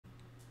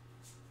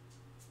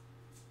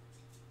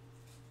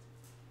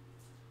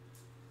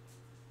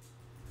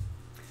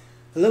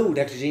Hello,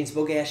 Dr. James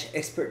Bogash,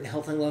 expert in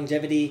health and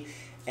longevity,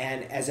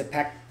 and as a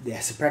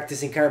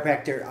practicing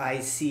chiropractor,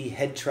 I see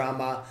head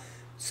trauma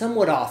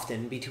somewhat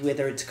often,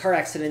 whether it's car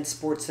accidents,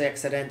 sports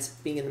accidents,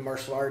 being in the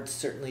martial arts,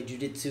 certainly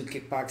jiu-jitsu,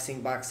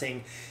 kickboxing,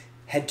 boxing.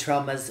 Head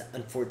traumas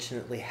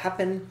unfortunately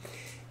happen,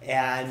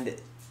 and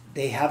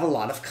they have a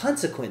lot of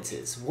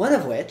consequences, one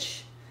of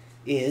which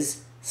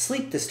is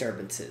sleep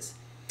disturbances.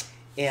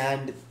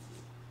 And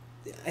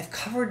I've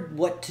covered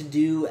what to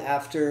do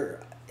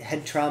after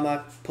head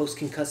trauma,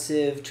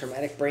 post-concussive,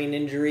 traumatic brain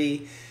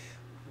injury,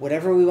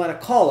 whatever we want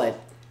to call it.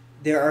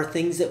 There are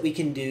things that we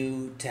can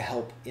do to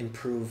help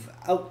improve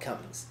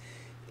outcomes.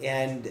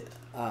 And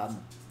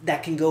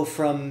that can go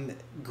from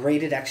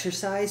graded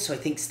exercise. So I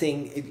think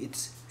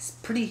it's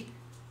pretty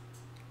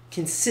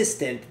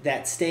consistent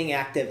that staying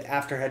active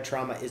after head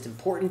trauma is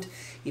important,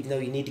 even though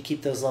you need to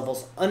keep those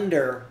levels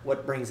under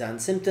what brings on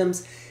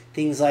symptoms.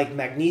 Things like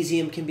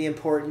magnesium can be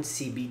important,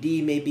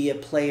 CBD may be a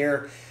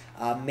player,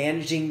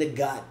 managing the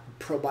gut,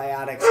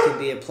 probiotics can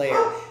be a player,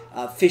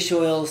 fish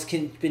oils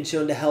can been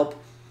shown to help.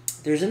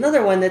 There's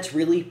another one that's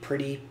really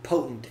pretty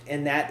potent,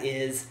 and that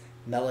is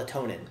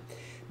melatonin.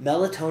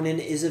 Melatonin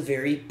is a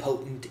very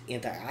potent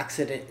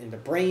antioxidant in the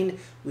brain.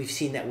 We've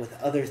seen that with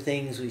other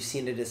things. We've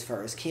seen it as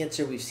far as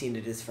cancer. We've seen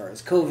it as far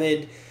as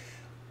COVID.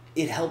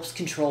 It helps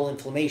control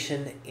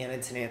inflammation, and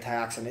it's an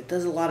antioxidant. It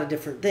does a lot of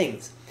different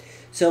things.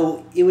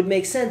 So it would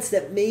make sense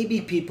that maybe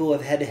people who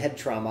have had head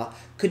trauma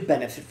could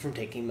benefit from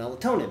taking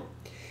melatonin.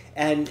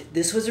 And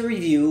this was a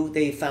review.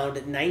 They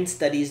found 9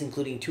 studies,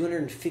 including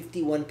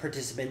 251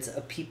 participants,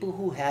 of people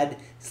who had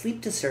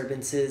sleep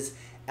disturbances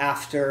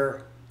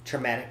after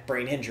traumatic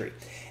brain injury.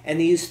 And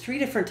they used 3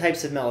 different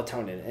types of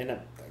melatonin. And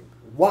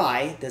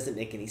why doesn't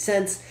make any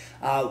sense.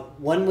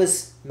 One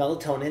was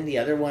melatonin. The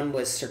other one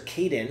was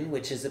circadian,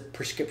 which is a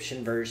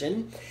prescription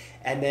version.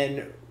 And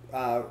then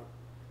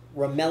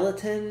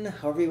Romelatin,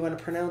 however you want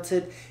to pronounce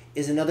it,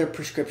 is another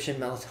prescription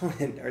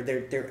melatonin, or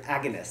they're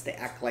agonists. They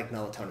act like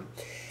melatonin.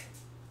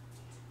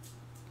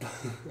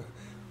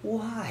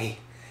 Why?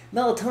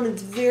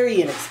 Melatonin's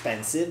very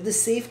inexpensive. The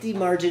safety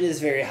margin is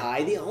very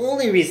high. The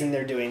only reason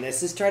they're doing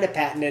this is try to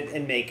patent it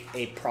and make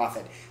a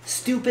profit.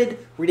 Stupid,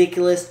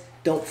 ridiculous,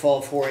 don't fall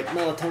for it.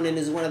 Melatonin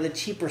is one of the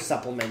cheaper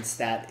supplements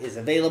that is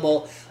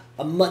available.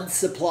 A month's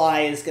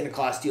supply is going to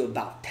cost you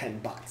about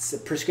 $10. A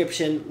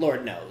prescription,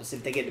 Lord knows,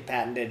 if they get it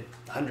patented,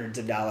 hundreds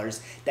of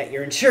dollars that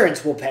your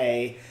insurance will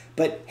pay.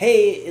 But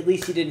hey, at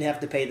least you didn't have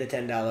to pay the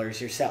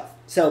 $10 yourself.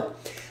 So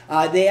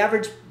they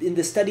average in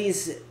the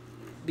studies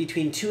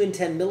between 2 and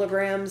 10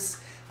 milligrams.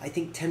 I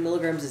think 10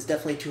 milligrams is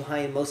definitely too high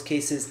in most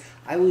cases.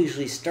 I will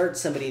usually start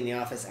somebody in the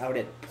office out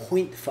at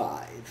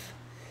 0.5,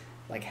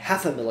 like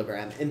half a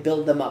milligram, and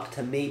build them up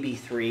to maybe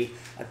 3.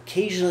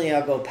 Occasionally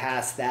I'll go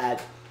past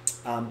that.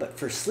 But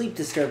for sleep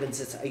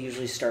disturbances, I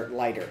usually start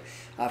lighter.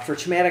 For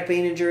traumatic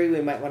brain injury,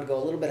 we might want to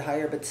go a little bit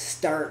higher, but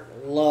start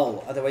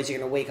low. Otherwise, you're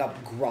going to wake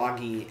up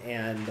groggy,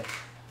 and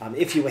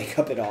if you wake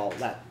up at all,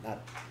 not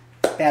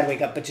bad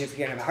wake up, but you're going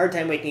to have a hard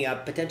time waking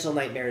up, potential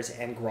nightmares,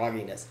 and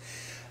grogginess.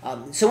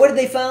 So what did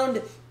they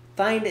find?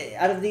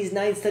 Out of these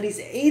 9 studies,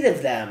 8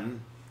 of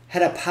them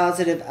had a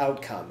positive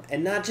outcome,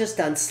 and not just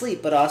on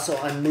sleep, but also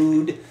on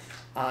mood,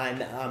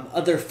 on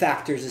other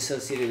factors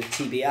associated with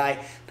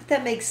TBI. But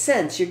that makes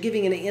sense. You're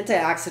giving an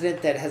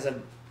antioxidant that has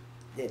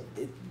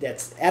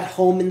that's at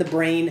home in the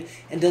brain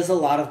and does a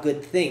lot of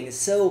good things.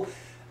 So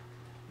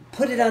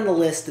put it on the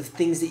list of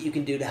things that you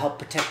can do to help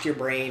protect your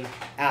brain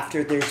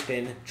after there's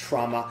been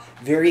trauma.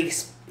 Very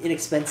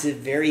inexpensive,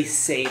 very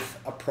safe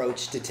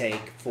approach to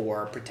take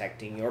for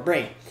protecting your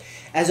brain.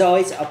 As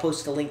always, I'll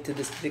post a link to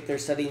this particular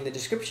study in the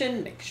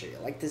description. Make sure you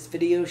like this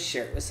video,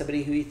 share it with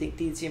somebody who you think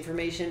needs the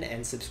information,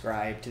 and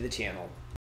subscribe to the channel.